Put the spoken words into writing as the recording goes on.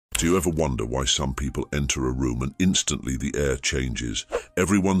Do you ever wonder why some people enter a room and instantly the air changes?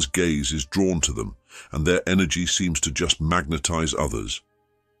 Everyone's gaze is drawn to them, and their energy seems to just magnetize others.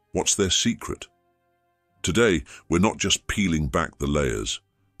 What's their secret? Today, we're not just peeling back the layers.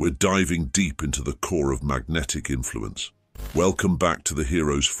 We're diving deep into the core of magnetic influence. Welcome back to the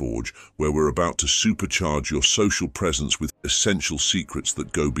Hero's Forge, where we're about to supercharge your social presence with essential secrets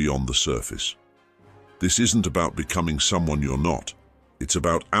that go beyond the surface. This isn't about becoming someone you're not. It's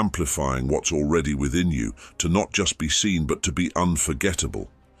about amplifying what's already within you, to not just be seen, but to be unforgettable.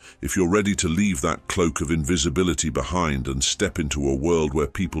 If you're ready to leave that cloak of invisibility behind and step into a world where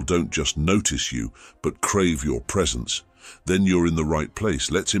people don't just notice you, but crave your presence, then you're in the right place.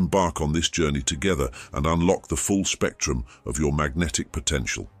 Let's embark on this journey together and unlock the full spectrum of your magnetic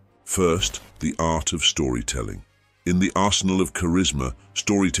potential. First, the art of storytelling. In the arsenal of charisma,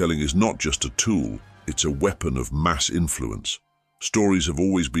 storytelling is not just a tool, it's a weapon of mass influence. Stories have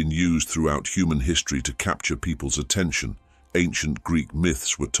always been used throughout human history to capture people's attention. Ancient Greek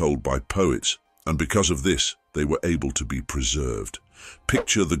myths were told by poets, and because of this, they were able to be preserved.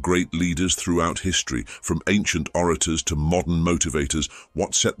 Picture the great leaders throughout history, from ancient orators to modern motivators.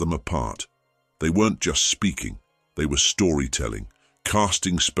 What set them apart? They weren't just speaking, they were storytelling,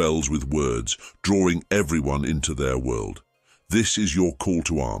 casting spells with words, drawing everyone into their world. This is your call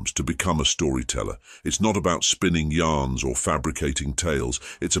to arms, to become a storyteller. It's not about spinning yarns or fabricating tales.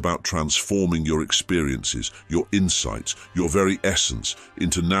 It's about transforming your experiences, your insights, your very essence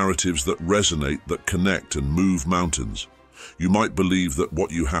into narratives that resonate, that connect and move mountains. You might believe that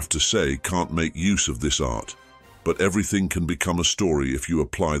what you have to say can't make use of this art, but everything can become a story if you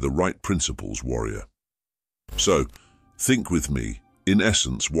apply the right principles, warrior. So, think with me. In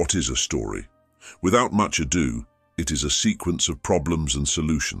essence, what is a story? Without much ado, it is a sequence of problems and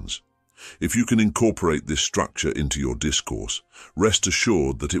solutions. If you can incorporate this structure into your discourse, rest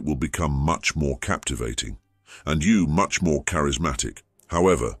assured that it will become much more captivating, and you much more charismatic.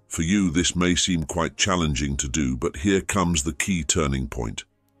 However, for you this may seem quite challenging to do, but here comes the key turning point.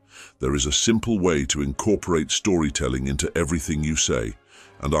 There is a simple way to incorporate storytelling into everything you say,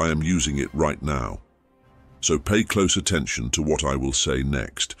 and I am using it right now. So pay close attention to what I will say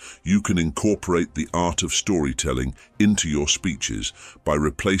next. You can incorporate the art of storytelling into your speeches by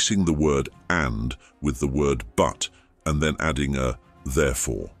replacing the word "and" with the word "but" and then adding a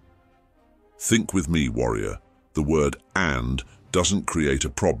 "therefore." Think with me, warrior. The word "and" doesn't create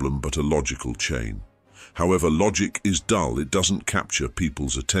a problem but a logical chain. However, logic is dull. It doesn't capture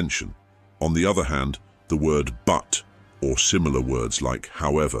people's attention. On the other hand, the word "but" or similar words like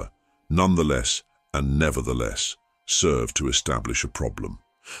 "however," "nonetheless," and "nevertheless" serve to establish a problem.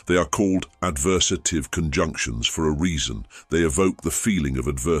 They are called adversative conjunctions for a reason. They evoke the feeling of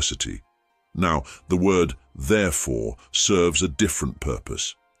adversity. Now, the word "therefore" serves a different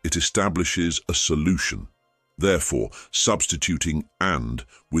purpose. It establishes a solution. Therefore, substituting "and"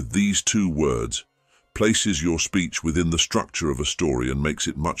 with these two words places your speech within the structure of a story and makes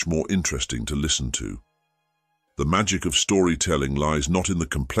it much more interesting to listen to. The magic of storytelling lies not in the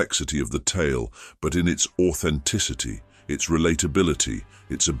complexity of the tale, but in its authenticity, its relatability,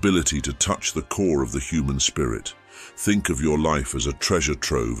 its ability to touch the core of the human spirit. Think of your life as a treasure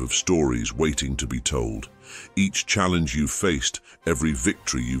trove of stories waiting to be told. Each challenge you've faced, every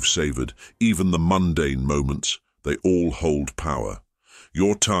victory you've savored, even the mundane moments, they all hold power.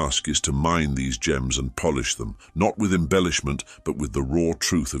 Your task is to mine these gems and polish them, not with embellishment, but with the raw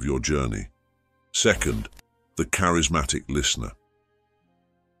truth of your journey. Second, the charismatic listener.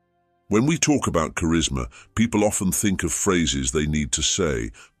 When we talk about charisma, people often think of phrases they need to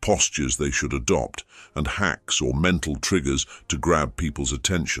say, postures they should adopt, and hacks or mental triggers to grab people's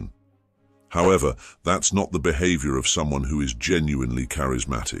attention. However, that's not the behavior of someone who is genuinely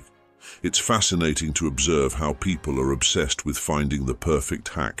charismatic. It's fascinating to observe how people are obsessed with finding the perfect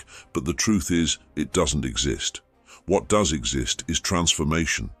hack, but the truth is, it doesn't exist. What does exist is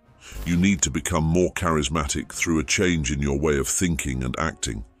transformation. You need to become more charismatic through a change in your way of thinking and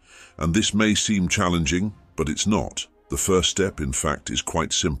acting. And this may seem challenging, but it's not. The first step, in fact, is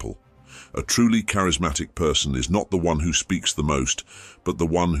quite simple. A truly charismatic person is not the one who speaks the most, but the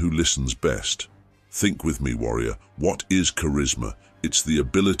one who listens best. Think with me, warrior. What is charisma? It's the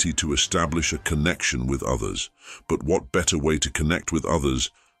ability to establish a connection with others. But what better way to connect with others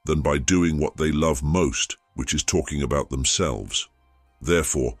than by doing what they love most, which is talking about themselves?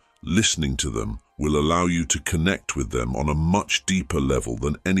 Therefore, listening to them will allow you to connect with them on a much deeper level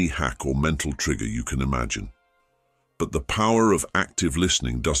than any hack or mental trigger you can imagine. But the power of active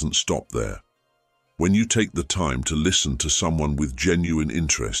listening doesn't stop there. When you take the time to listen to someone with genuine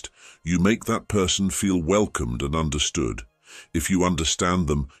interest, you make that person feel welcomed and understood. If you understand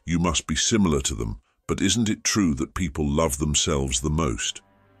them, you must be similar to them. But isn't it true that people love themselves the most?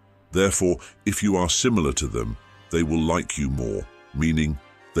 Therefore, if you are similar to them, they will like you more, meaning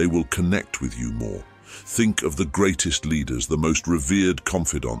they will connect with you more. Think of the greatest leaders, the most revered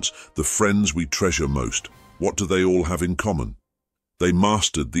confidants, the friends we treasure most. What do they all have in common? They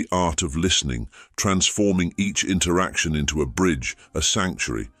mastered the art of listening, transforming each interaction into a bridge, a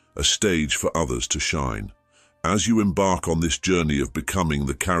sanctuary, a stage for others to shine. As you embark on this journey of becoming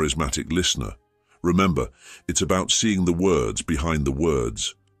the charismatic listener, remember, it's about seeing the words behind the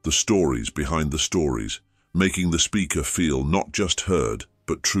words, the stories behind the stories, making the speaker feel not just heard,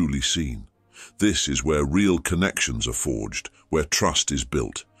 but truly seen. This is where real connections are forged, where trust is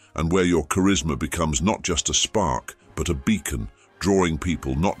built, and where your charisma becomes not just a spark, but a beacon, drawing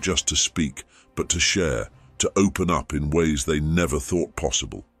people not just to speak, but to share, to open up in ways they never thought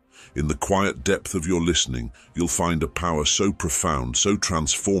possible. In the quiet depth of your listening, you'll find a power so profound, so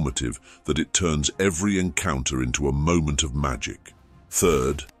transformative, that it turns every encounter into a moment of magic.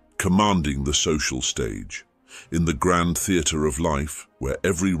 Third, commanding the social stage. In the grand theatre of life, where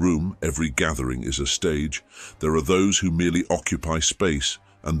every room, every gathering is a stage, there are those who merely occupy space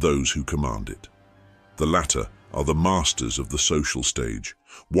and those who command it. The latter are the masters of the social stage,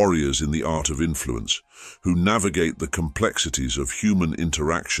 warriors in the art of influence, who navigate the complexities of human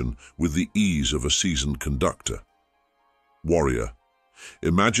interaction with the ease of a seasoned conductor. Warrior.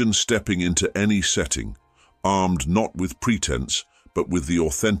 Imagine stepping into any setting, armed not with pretense, but with the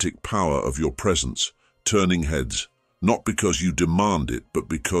authentic power of your presence, turning heads, not because you demand it, but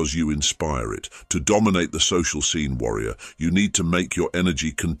because you inspire it. To dominate the social scene, warrior, you need to make your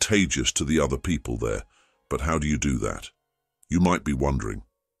energy contagious to the other people there. But how do you do that? You might be wondering.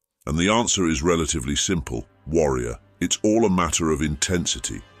 And the answer is relatively simple, warrior. It's all a matter of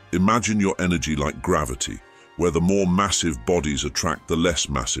intensity. Imagine your energy like gravity, where the more massive bodies attract the less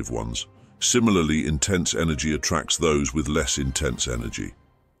massive ones. Similarly, intense energy attracts those with less intense energy.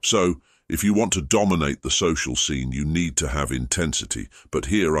 So, if you want to dominate the social scene, you need to have intensity. But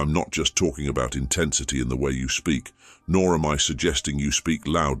here I'm not just talking about intensity in the way you speak, nor am I suggesting you speak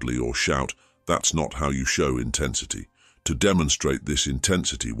loudly or shout. That's not how you show intensity. To demonstrate this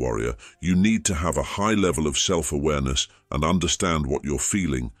intensity, warrior, you need to have a high level of self-awareness and understand what you're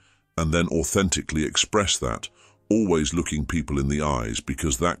feeling, and then authentically express that, always looking people in the eyes,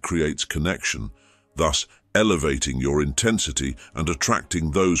 because that creates connection, thus elevating your intensity and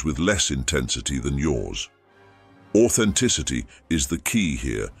attracting those with less intensity than yours. Authenticity is the key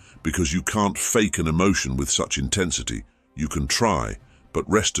here, because you can't fake an emotion with such intensity. You can try, but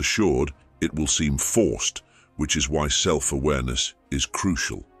rest assured, it will seem forced, which is why self-awareness is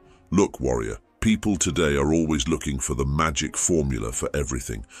crucial. Look, warrior, people today are always looking for the magic formula for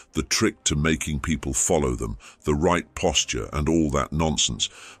everything, the trick to making people follow them, the right posture and all that nonsense.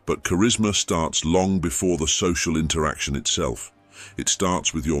 But charisma starts long before the social interaction itself. It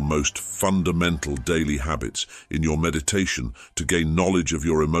starts with your most fundamental daily habits, in your meditation to gain knowledge of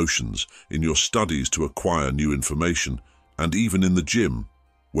your emotions, in your studies to acquire new information, and even in the gym,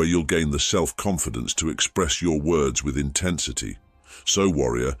 where you'll gain the self-confidence to express your words with intensity. So,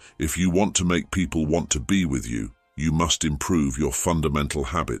 warrior, if you want to make people want to be with you, you must improve your fundamental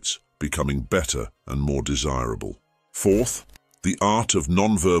habits, becoming better and more desirable. Fourth, the art of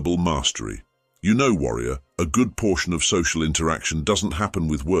nonverbal mastery. You know, warrior, a good portion of social interaction doesn't happen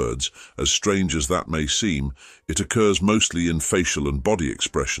with words. As strange as that may seem, it occurs mostly in facial and body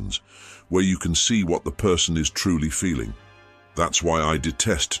expressions, where you can see what the person is truly feeling. That's why I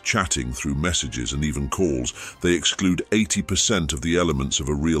detest chatting through messages and even calls. They exclude 80% of the elements of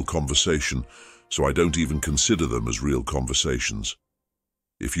a real conversation, so I don't even consider them as real conversations.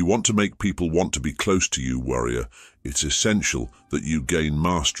 If you want to make people want to be close to you, warrior, it's essential that you gain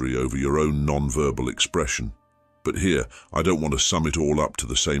mastery over your own non-verbal expression. But here, I don't want to sum it all up to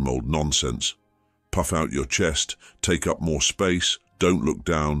the same old nonsense. Puff out your chest, take up more space, don't look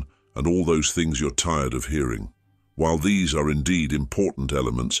down, and all those things you're tired of hearing. While these are indeed important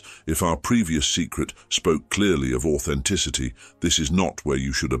elements, if our previous secret spoke clearly of authenticity, this is not where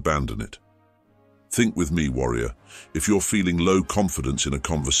you should abandon it. Think with me, warrior. If you're feeling low confidence in a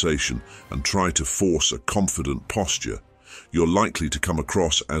conversation and try to force a confident posture, you're likely to come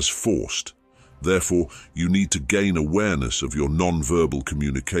across as forced. Therefore, you need to gain awareness of your non-verbal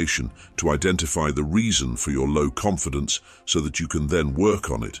communication to identify the reason for your low confidence so that you can then work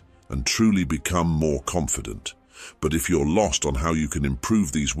on it and truly become more confident. But if you're lost on how you can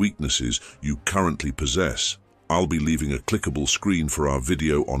improve these weaknesses you currently possess, I'll be leaving a clickable screen for our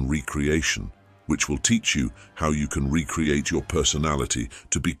video on recreation, which will teach you how you can recreate your personality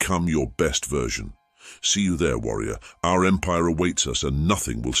to become your best version. See you there, warrior. Our empire awaits us and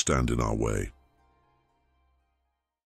nothing will stand in our way.